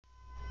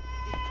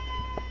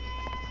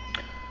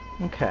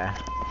Okay,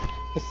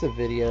 this is a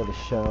video to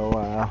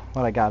show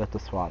what I got at the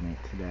swap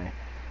meet today.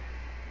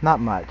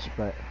 Not much,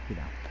 but you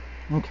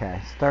know.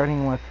 Okay,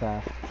 starting with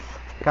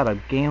got a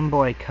Game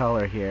Boy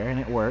Color here, and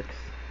it works.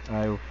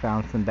 I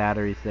found some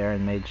batteries there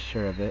and made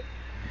sure of it.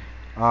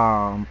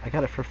 I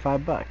got it for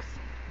 $5.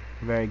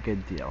 Very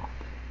good deal.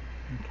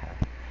 Okay.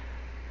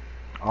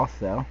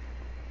 Also,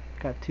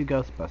 got two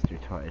Ghostbuster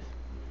toys.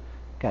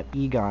 Got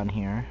Egon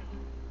here.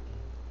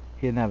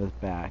 He didn't have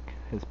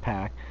his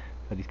pack,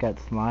 but he's got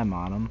slime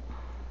on him.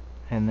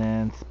 And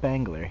then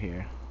Spangler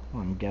here.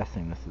 Well, I'm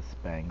guessing this is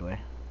Spangler.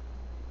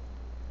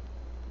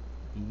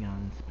 Egon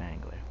and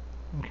Spangler.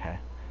 Okay.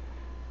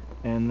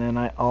 And then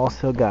I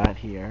also got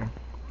here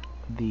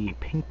the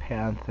Pink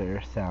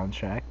Panther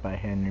soundtrack by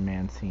Henry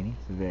Mancini.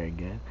 It's very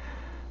good.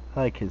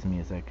 I like his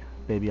music.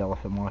 Baby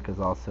Elephant Walk is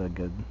also a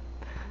good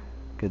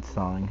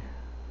song.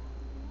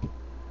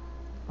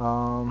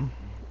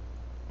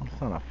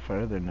 Just on a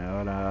further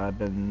note, I've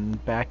been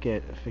back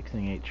at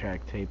fixing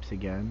 8-track tapes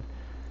again.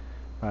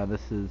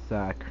 This is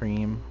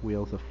Cream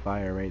Wheels of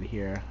Fire right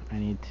here. I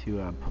need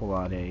to pull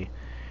out a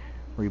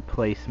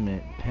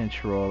replacement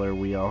pinch roller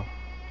wheel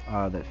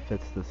that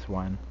fits this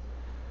one.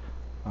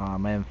 I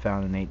haven't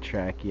found an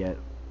 8-track yet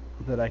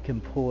that I can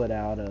pull it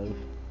out of.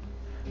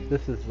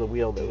 This is the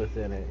wheel that was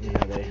in it. You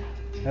know,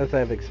 as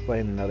I've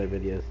explained in other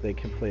videos, they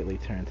completely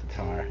turn to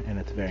tar, and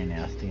it's very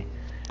nasty.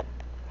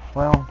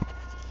 Well,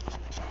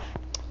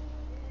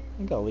 I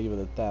think I'll leave it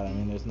at that. I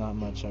mean, there's not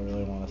much I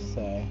really want to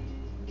say.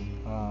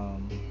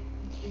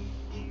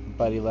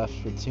 Buddy left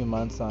for 2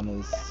 months on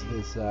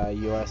his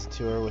US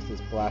tour with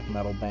his black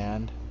metal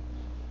band.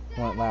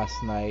 Went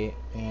last night,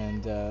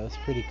 and it was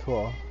pretty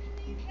cool.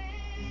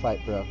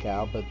 Fight broke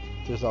out, but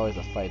there's always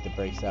a fight that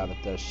breaks out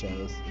at those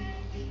shows.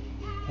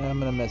 And I'm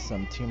gonna miss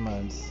him. 2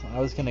 months. I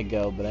was gonna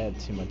go, but I had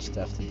too much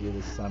stuff to do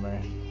this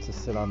summer to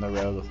sit on the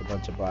road with a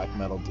bunch of black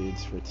metal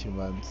dudes for 2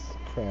 months,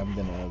 crammed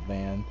in a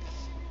van.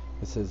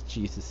 It says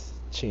Jesus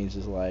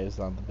changes lives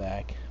on the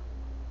back.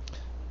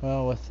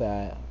 Well, with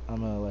that, I'm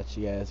gonna let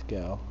you guys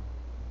go.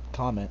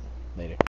 Comment later.